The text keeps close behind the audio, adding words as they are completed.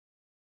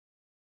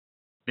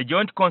The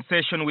joint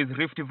concession with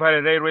Rift Valley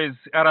Railways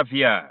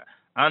RVR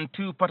and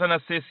two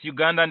partners,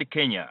 Uganda and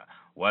Kenya,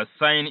 was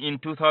signed in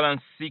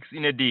 2006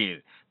 in a deal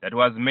that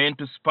was meant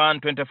to span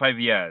 25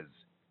 years.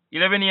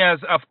 11 years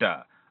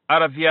after,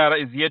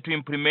 RVR is yet to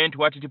implement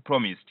what it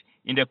promised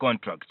in the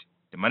contract.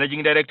 The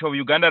managing director of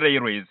Uganda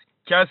Railways,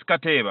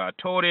 Kateeba,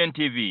 told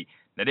NTV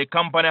that the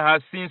company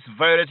has since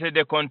violated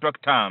the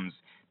contract terms,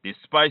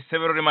 despite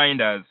several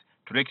reminders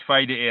to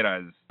rectify the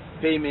errors.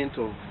 Payment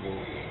of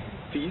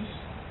fees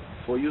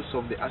for use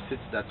of the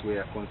assets that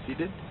were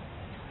considered,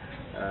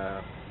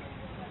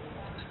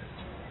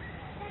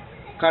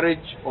 carriage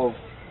of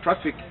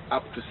traffic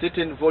up to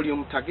certain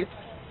volume targets,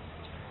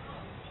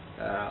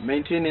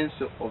 maintenance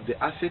of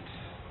the assets,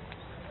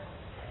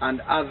 and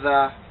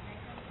other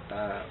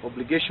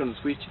obligations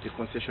which the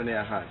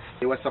concessionaire had.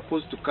 They were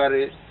supposed to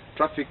carry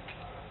traffic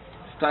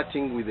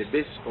starting with a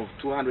base of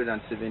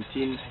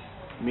 217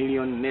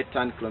 million net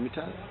ton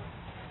kilometers,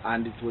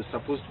 and it was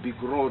supposed to be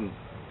grown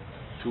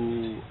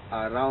to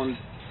around,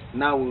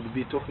 now we'll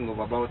be talking of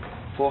about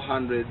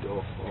 400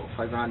 or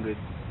 500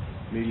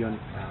 million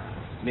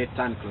net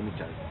ton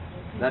kilometers.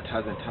 That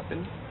hasn't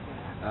happened.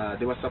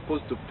 They were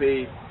supposed to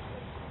pay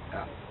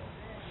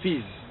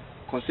fees,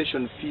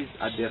 concession fees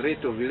at the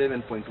rate of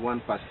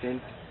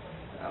 11.1%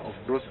 of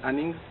gross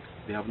earnings.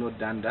 They have not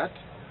done that.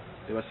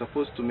 They were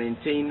supposed to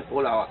maintain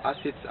all our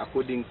assets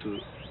according to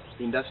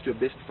industrial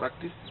best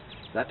practice.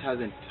 That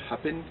hasn't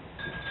happened.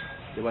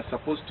 They were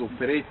supposed to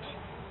operate,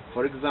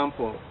 for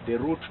example, the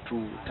route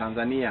to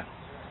Tanzania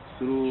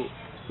through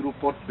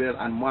Port Bell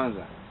and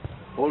Mwanza.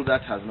 All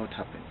that has not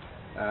happened.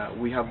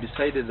 We have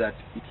decided that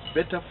it's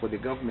better for the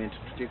government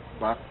to take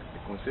back the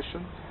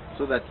concession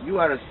so that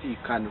URC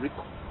can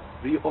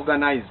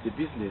reorganize the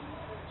business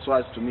so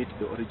as to meet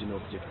the original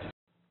objective.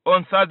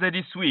 On Thursday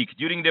this week,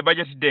 during the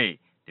budget day,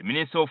 the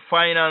Minister of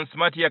Finance,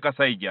 Matia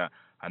Kasaija,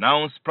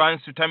 announced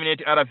plans to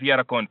terminate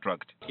RVR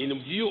contract. In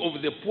view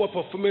of the poor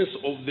performance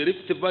of the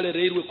Rift Valley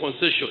Railway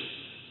concession,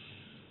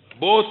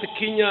 both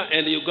Kenya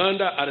and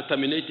Uganda are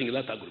terminating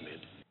that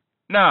agreement.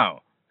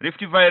 Now,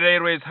 Rift Valley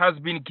Railways has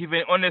been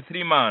given only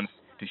 3 months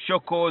to show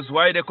cause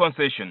why the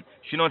concession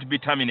should not be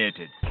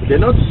terminated. The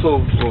notice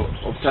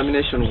of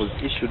termination was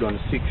issued on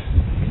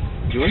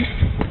 6th June,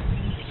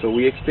 so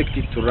we expect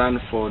it to run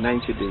for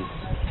 90 days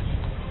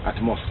at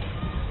most.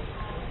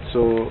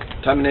 So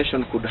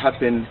termination could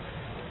happen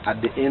at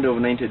the end of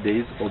 90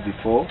 days or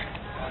before,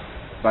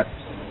 but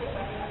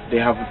they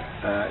have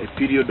a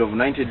period of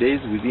 90 days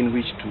within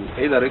which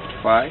to either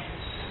rectify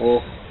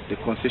or the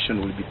concession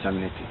will be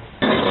terminated.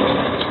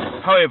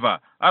 However,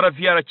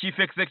 RVR Chief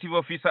Executive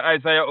Officer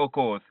Isaiah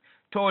Okoth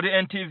told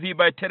NTV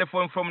by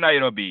telephone from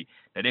Nairobi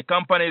that the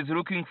company is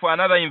looking for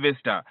another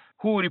investor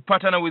who will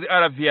partner with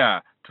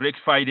RVR to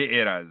rectify the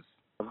errors.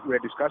 We are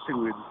discussing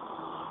with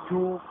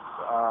two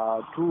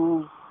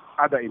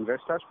other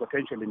investors,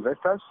 potential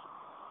investors.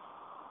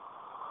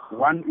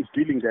 One is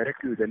dealing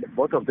directly with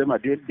both of them are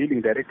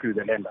dealing directly with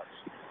the lenders,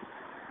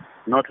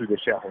 not with the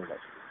shareholders.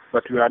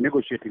 But we are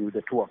negotiating with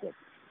the two of them.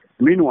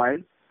 Meanwhile,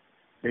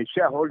 the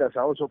shareholders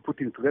are also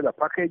putting together a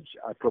package,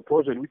 a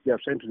proposal which they have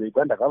sent to the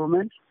Uganda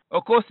government.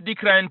 Of course,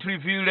 declined to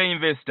reveal the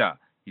investor.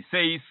 He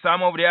says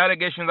some of the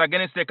allegations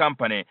against the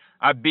company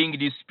are being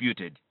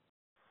disputed.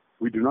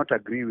 We do not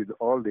agree with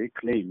all the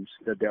claims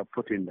that they have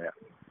put in there.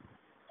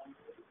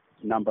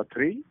 Number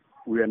 3,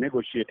 we are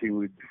negotiating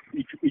with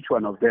each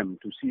one of them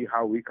to see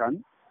how we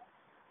can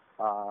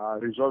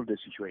resolve the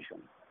situation.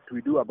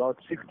 We do about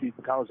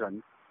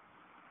 60,000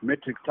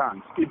 metric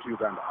tons into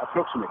Uganda,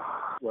 approximately.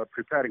 We are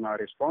preparing our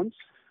response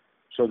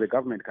so the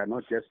government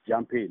cannot just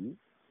jump in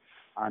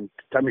and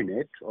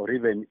terminate or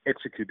even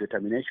execute the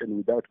termination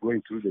without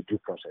going through the due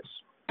process.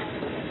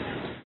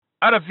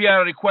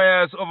 RVR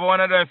requires over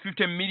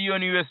 $150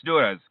 million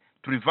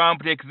to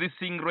revamp the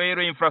existing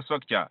railway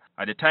infrastructure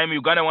at the time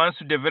Uganda wants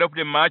to develop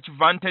the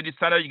much-vaunted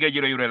standard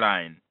gauge railway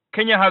line.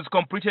 Kenya has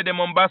completed the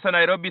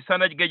Mombasa-Nairobi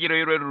standard gauge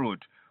railway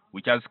route,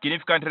 which has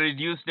significantly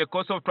reduced the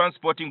cost of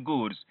transporting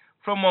goods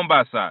from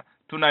Mombasa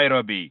to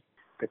Nairobi.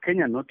 The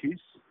Kenya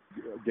notice,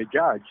 the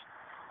judge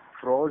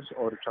froze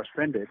or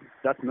suspended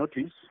that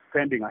notice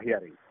pending a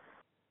hearing.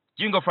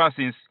 Jingo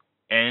Francis,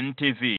 NTV.